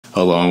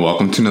Hello and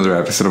welcome to another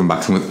episode of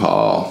Unboxing with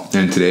Paul.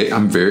 And today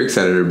I'm very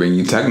excited to bring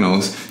you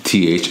Tecno's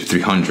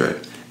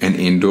TH300, an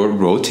indoor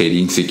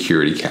rotating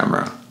security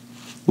camera.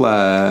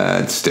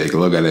 Let's take a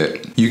look at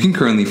it. You can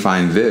currently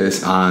find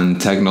this on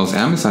Tecno's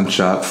Amazon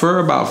shop for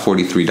about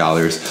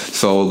 $43,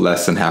 so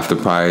less than half the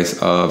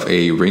price of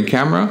a Ring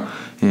camera.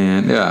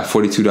 And yeah,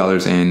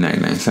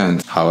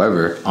 $42.99.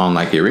 However,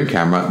 unlike a Ring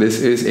camera,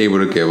 this is able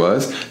to give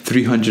us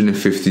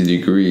 350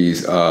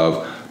 degrees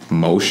of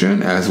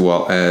motion as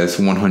well as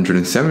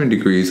 170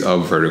 degrees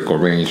of vertical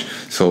range.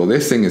 So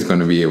this thing is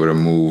going to be able to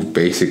move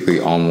basically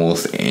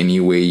almost any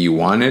way you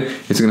want it.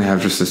 It's going to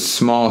have just a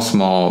small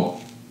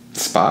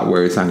spot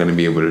where it's not going to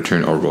be able to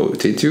turn or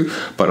rotate to,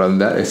 but other than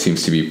that, it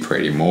seems to be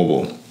pretty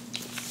mobile.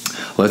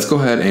 Let's go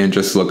ahead and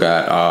just look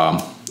at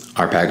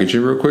our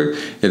packaging real quick.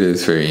 It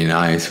is very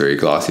nice, very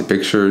glossy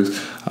pictures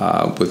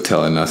with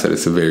telling us that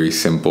it's a very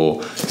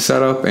simple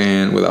setup.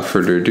 And without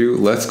further ado,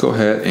 let's go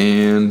ahead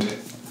and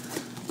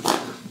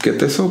get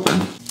this open.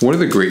 One of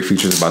the great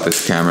features about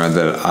this camera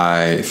that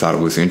I thought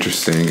was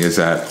interesting is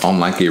that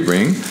unlike a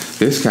Ring,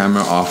 this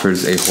camera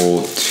offers a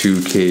whole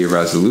 2K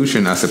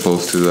resolution as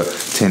opposed to the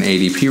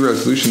 1080p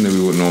resolution that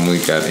we would normally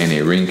get in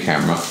a Ring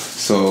camera.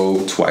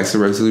 So twice the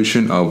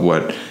resolution of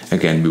what,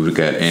 again, we would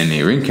get in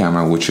a Ring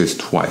camera, which is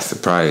twice the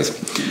price.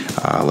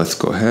 Let's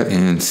go ahead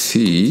and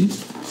see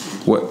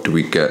what do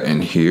we get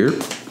in here.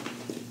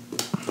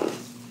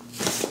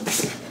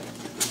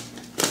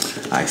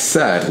 I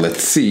said,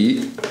 let's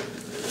see.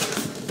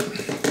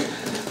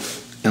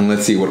 And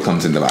let's see what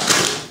comes in the box,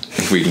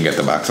 if we can get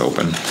the box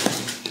open.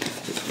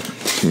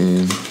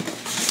 Okay.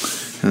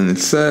 And it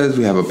says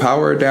we have a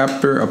power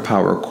adapter, a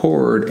power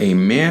cord, a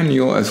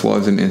manual, as well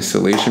as an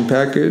installation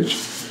package.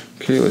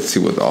 Okay, let's see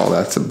what all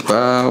that's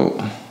about.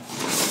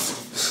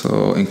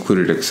 So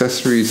included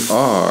accessories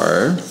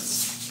are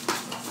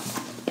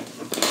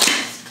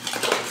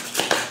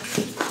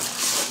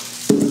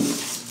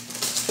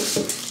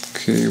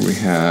we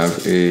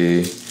have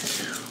a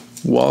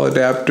wall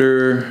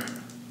adapter.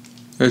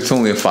 It's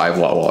only a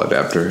 5-watt wall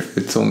adapter.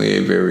 It's only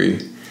a very,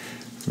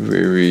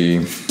 very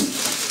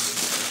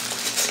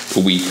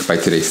weak by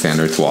today's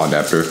standards wall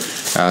adapter,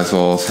 as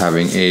well as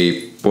having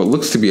what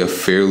looks to be a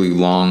fairly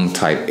long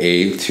Type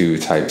A to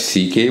Type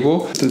C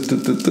cable.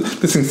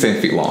 This thing's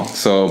 10 feet long.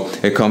 So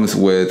it comes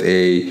with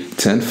a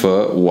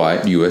 10-foot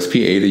wide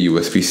USB-A to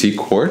USB-C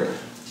cord.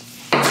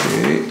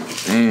 Okay.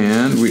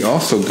 And we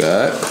also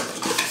got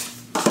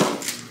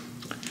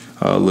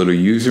a little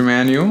user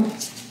manual.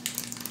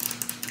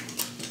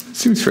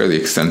 Seems fairly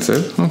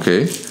extensive.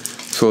 Okay,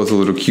 so it's a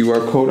little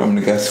QR code, I'm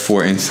gonna guess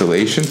for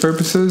installation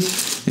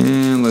purposes.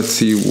 And let's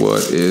see,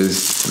 what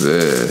is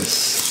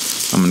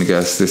this? I'm gonna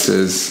guess this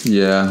is,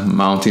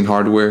 mounting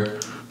hardware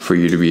for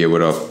you to be able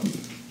to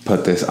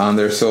put this on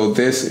there. So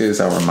this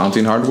is our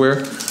mounting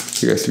hardware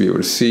for you guys to be able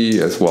to see,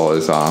 as well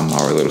as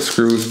our little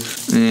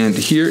screws. And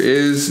here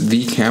is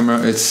the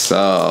camera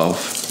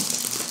itself.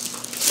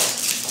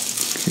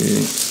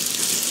 Okay.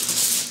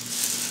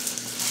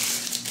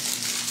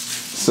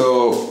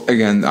 So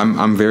again,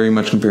 I'm very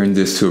much comparing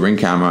this to a Ring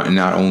camera, and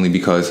not only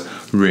because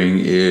Ring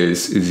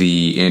is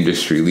the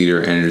industry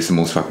leader and it is the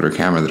most popular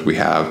camera that we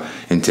have.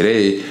 And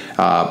today,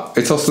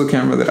 it's also the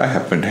camera that I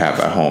happen to have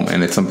at home,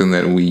 and it's something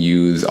that we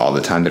use all the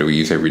time, that we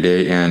use every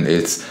day, and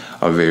it's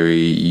a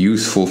very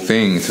useful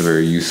thing. It's a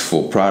very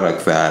useful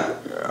product that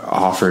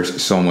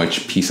offers so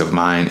much peace of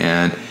mind,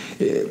 and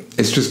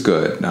it's just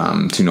good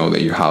to know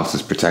that your house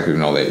is protected,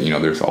 and know that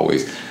there's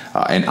always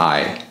an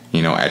eye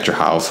at your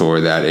house,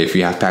 or that if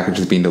you have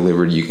packages being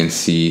delivered, you can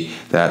see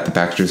that the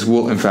packages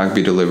will in fact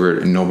be delivered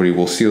and nobody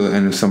will steal it.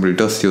 And if somebody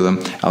does steal them,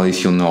 at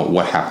least you'll know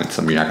what happened to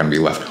them. You're not going to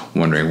be left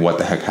wondering what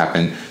the heck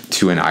happened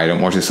to an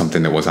item or to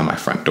something that was on my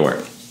front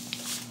door.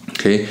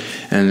 Okay,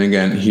 and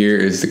again, here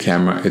is the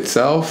camera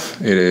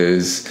itself.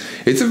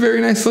 It's a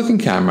very nice looking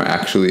camera,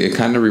 actually. It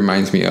kind of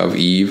reminds me of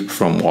Eve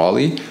from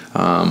WALL-E,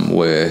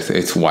 with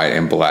its white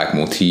and black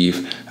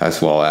motif,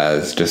 as well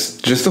as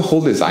just the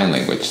whole design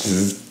language.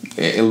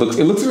 It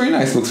looks very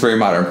nice. It looks very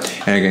modern.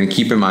 And again,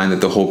 keep in mind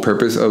that the whole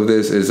purpose of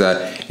this is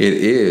that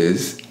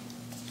it's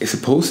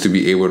supposed to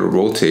be able to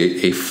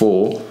rotate a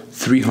full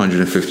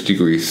 350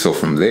 degrees. So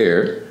from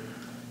there,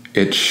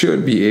 it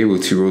should be able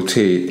to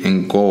rotate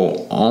and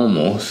go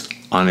almost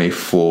on a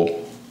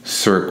full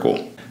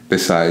circle.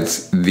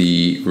 Besides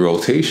the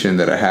rotation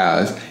that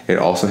it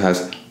also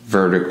has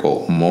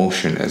vertical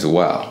motion as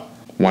well.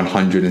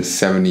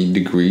 170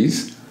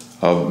 degrees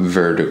of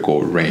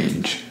vertical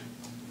range.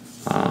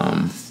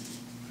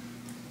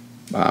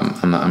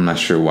 I'm not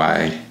sure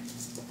why.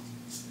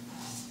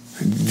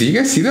 Do you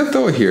guys see that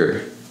though?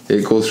 Here,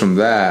 it goes from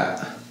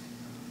that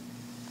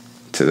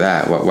to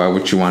that. Why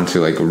would you want to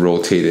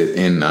rotate it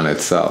in on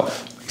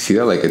itself? See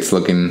that? It's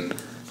looking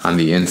on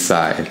the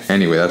inside.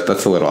 Anyway,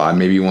 that's a little odd.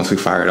 Maybe once we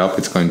fire it up,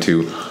 it's going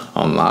to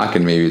unlock,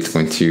 and maybe it's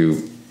going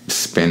to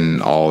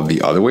spin all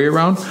the other way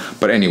around.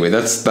 But anyway,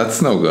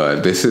 that's no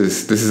good. This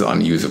is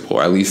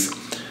unusable. At least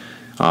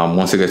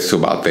once it gets to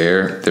about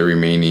there, the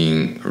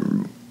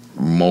remaining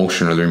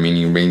motion or the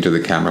remaining range of the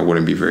camera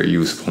wouldn't be very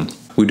useful.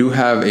 We do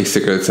have a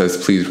sticker that says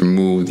please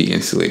remove the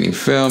insulating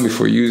film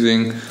before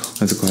using.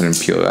 Let's go ahead and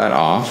peel that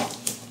off.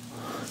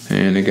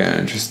 And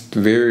again, just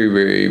very,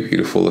 very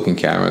beautiful looking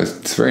camera.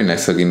 It's very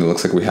nice looking. It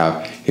looks like we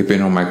have a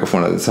pinhole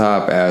microphone at the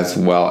top, as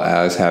well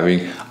as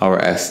having our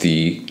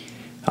SD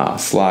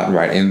slot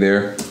right in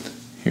there.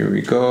 Here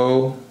we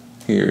go.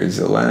 Here's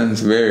the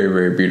lens. Very,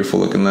 very beautiful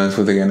looking lens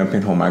with, again, a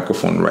pinhole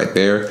microphone right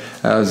there,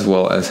 as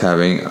well as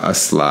having a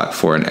slot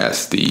for an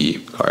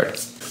SD card.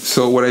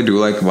 So what I do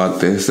like about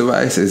this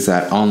device is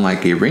that,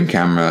 unlike a Ring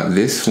camera,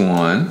 this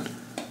one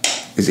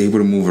is able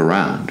to move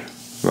around,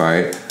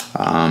 right?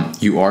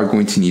 You are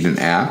going to need an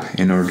app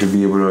in order to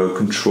be able to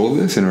control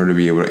this, in order to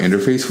be able to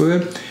interface with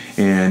it.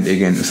 And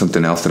again,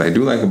 something else that I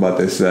do like about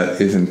this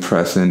that isn't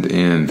present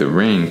in the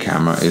Ring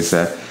camera is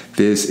that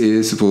this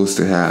is supposed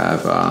to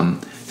have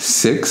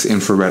 6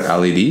 infrared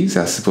LEDs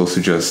as opposed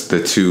to just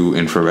the 2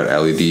 infrared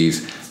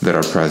LEDs that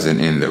are present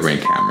in the Ring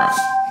camera.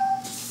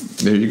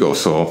 There you go.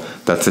 So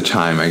that's the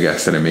chime, I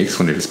guess, that it makes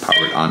when it is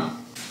powered on.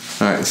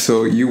 Alright,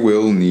 so you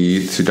will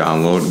need to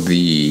download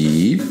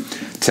the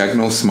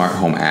Tecno Smart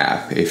Home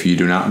app. If you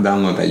do not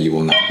download that, you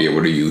will not be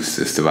able to use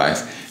this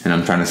device. And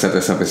I'm trying to set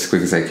this up as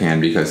quick as I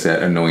can because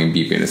that annoying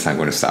beeping is not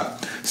going to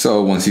stop.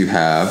 So once you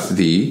have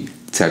the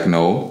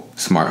Tecno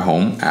Smart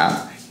Home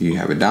app, you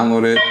have it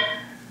downloaded.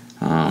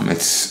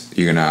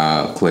 You're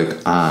gonna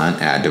click on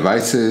Add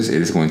Devices.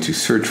 It is going to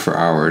search for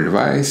our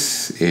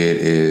device.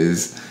 We're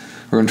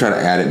gonna try to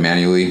add it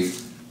manually.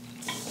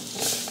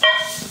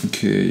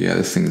 Okay, yeah,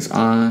 this thing is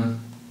on.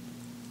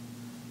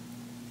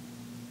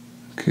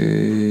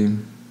 Okay,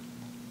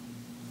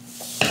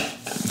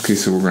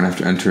 so we're gonna have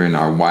to enter in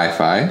our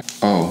Wi-Fi.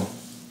 Oh.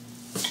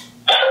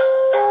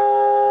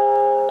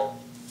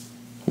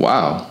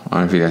 Wow, I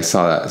don't know if you guys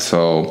saw that.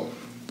 So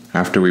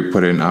after we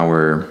put in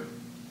our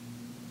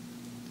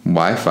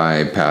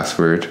Wi-Fi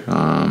password,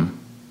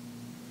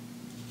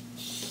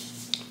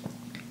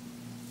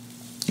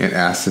 it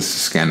asks us to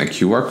scan a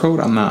QR code.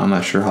 I'm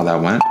not sure how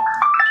that went.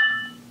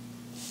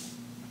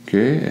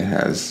 Okay, it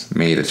has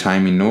made a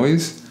chiming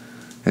noise.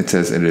 It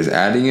says it is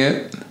adding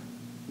it.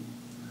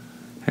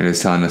 It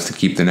is telling us to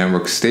keep the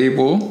network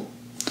stable.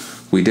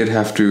 We did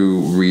have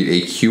to read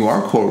a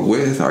QR code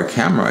with our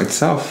camera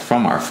itself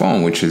from our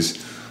phone, which is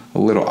a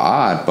little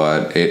odd,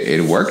 but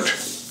it worked.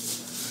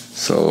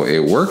 So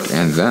it worked,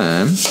 and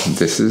then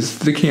this is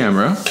the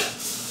camera.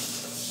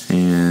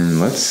 And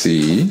let's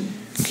see.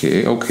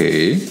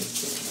 Okay.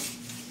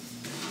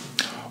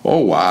 Oh,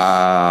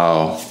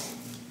 wow.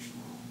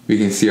 We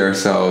can see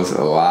ourselves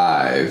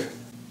live.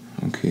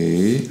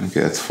 Okay,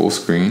 that's full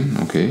screen.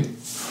 Okay.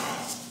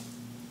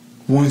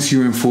 Once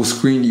you're in full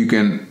screen, you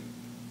can...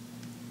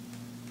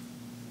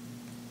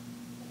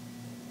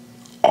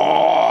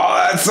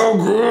 Oh, that's so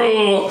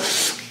cool.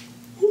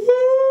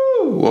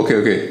 Woo!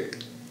 Okay.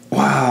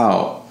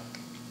 Wow.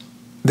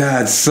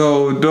 That's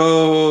so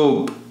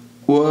dope.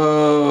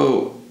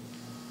 Whoa.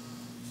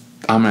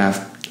 I'm gonna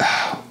have...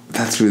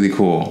 That's really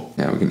cool.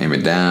 Yeah, we can aim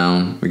it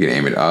down. We can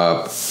aim it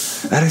up.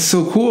 That is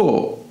so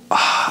cool.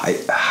 How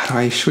do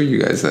I show you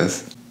guys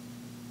this?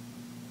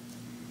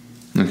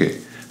 Okay,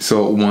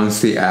 so once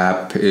the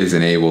app is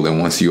enabled and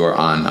once you are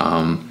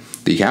on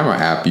the camera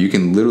app, you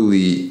can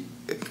literally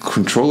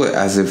control it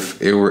as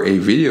if it were a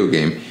video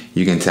game.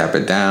 You can tap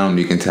it down,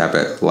 you can tap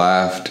it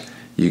left,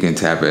 you can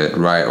tap it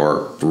right,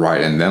 or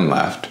right and then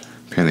left.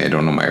 Apparently I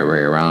don't know my way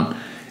around.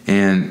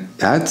 And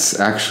that's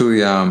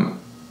actually,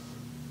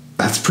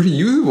 that's pretty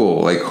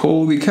usable. Like,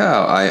 holy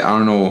cow. I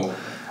don't know.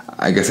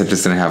 I guess I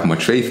just didn't have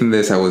much faith in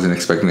this. I wasn't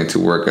expecting it to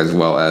work as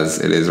well as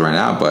it is right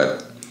now,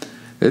 but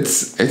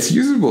it's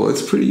usable.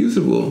 It's pretty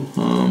usable.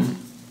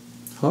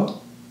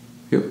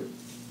 Yep.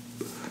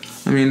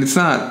 I mean, it's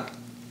not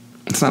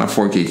a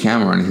 4K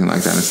camera or anything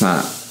like that. It's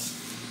not.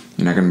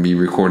 You're not going to be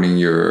recording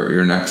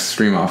your next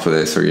stream off of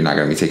this, or you're not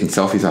going to be taking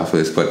selfies off of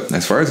this. But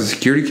as far as the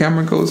security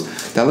camera goes,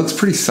 that looks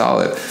pretty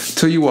solid.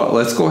 Tell you what,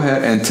 let's go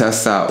ahead and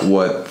test out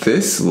what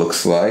this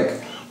looks like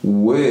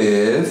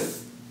without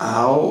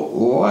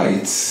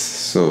lights.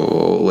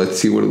 So let's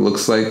see what it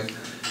looks like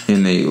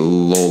in a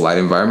low light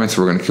environment.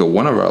 So we're going to kill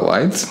one of our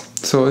lights.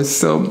 So it's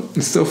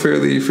still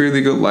fairly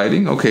good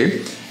lighting.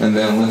 Okay, and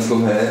then let's go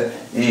ahead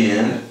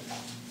and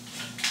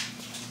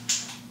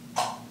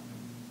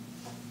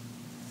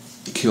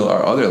kill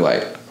our other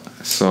light.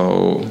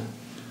 So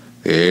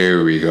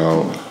there we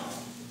go.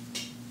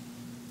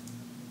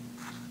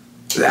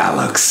 That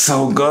looks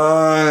so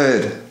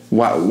good.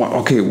 Why?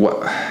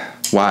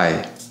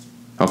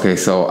 Okay,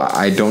 so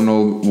I don't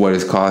know what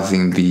is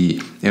causing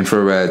the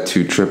infrared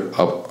to trip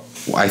up.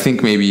 I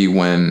think maybe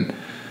when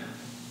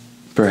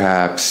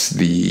perhaps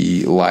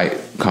the light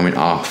coming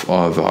off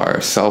of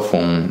our cell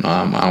phone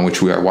on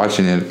which we are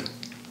watching it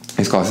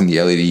is causing the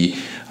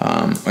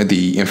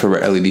the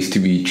infrared LEDs to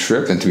be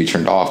tripped and to be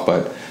turned off.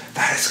 But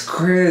that is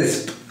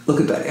crisp.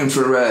 Look at that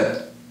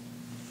infrared.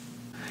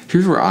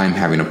 Here's where I'm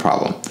having a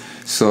problem.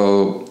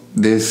 So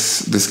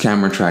this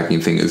camera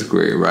tracking thing is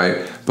great,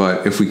 right?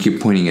 But if we keep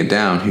pointing it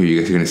down, here you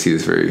guys are going to see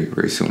this very,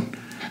 very soon.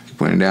 Keep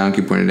pointing down,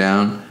 keep pointing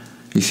down.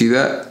 You see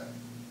that?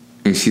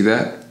 You see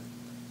that?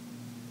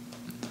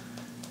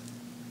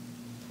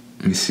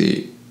 Let me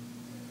see.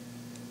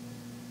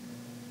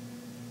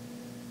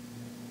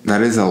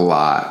 That is a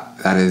lot.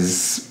 That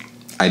is,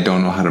 I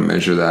don't know how to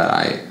measure that.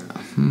 I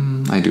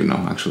do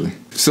know, actually.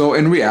 So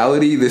in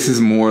reality, this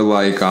is more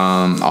like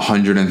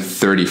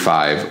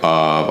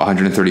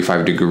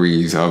 135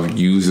 degrees of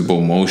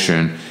usable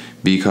motion,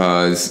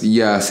 because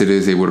yes, it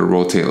is able to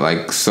rotate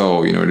like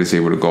so. You know, it is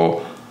able to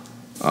go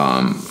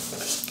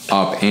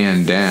up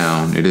and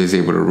down. It is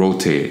able to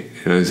rotate.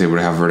 It is able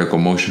to have vertical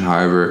motion.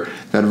 However,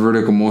 that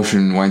vertical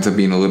motion winds up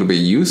being a little bit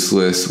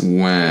useless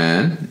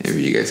when, if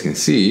you guys can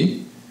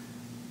see,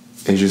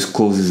 it just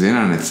closes in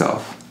on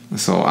itself.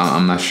 So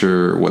I'm not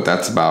sure what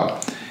that's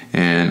about.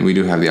 And we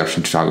do have the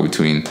option to toggle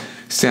between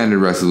standard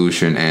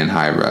resolution and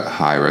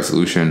high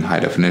resolution,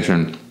 high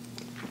definition.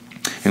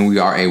 And we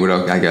are able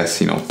to, I guess,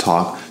 you know,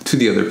 talk to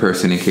the other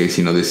person in case,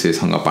 you know, this is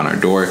hung up on our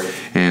door.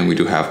 And we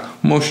do have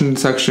motion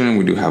detection,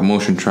 we do have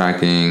motion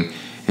tracking,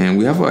 and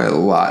we have a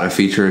lot of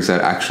features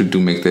that actually do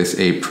make this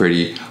a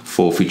pretty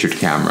full-featured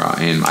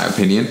camera, in my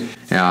opinion.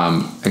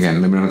 Again,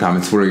 let me know in the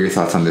comments, what are your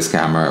thoughts on this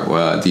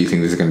camera? Do you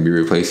think this is going to be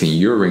replacing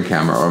your Ring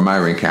camera or my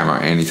Ring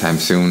camera anytime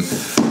soon?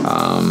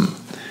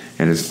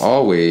 And as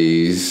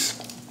always,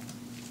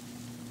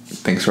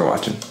 thanks for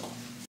watching.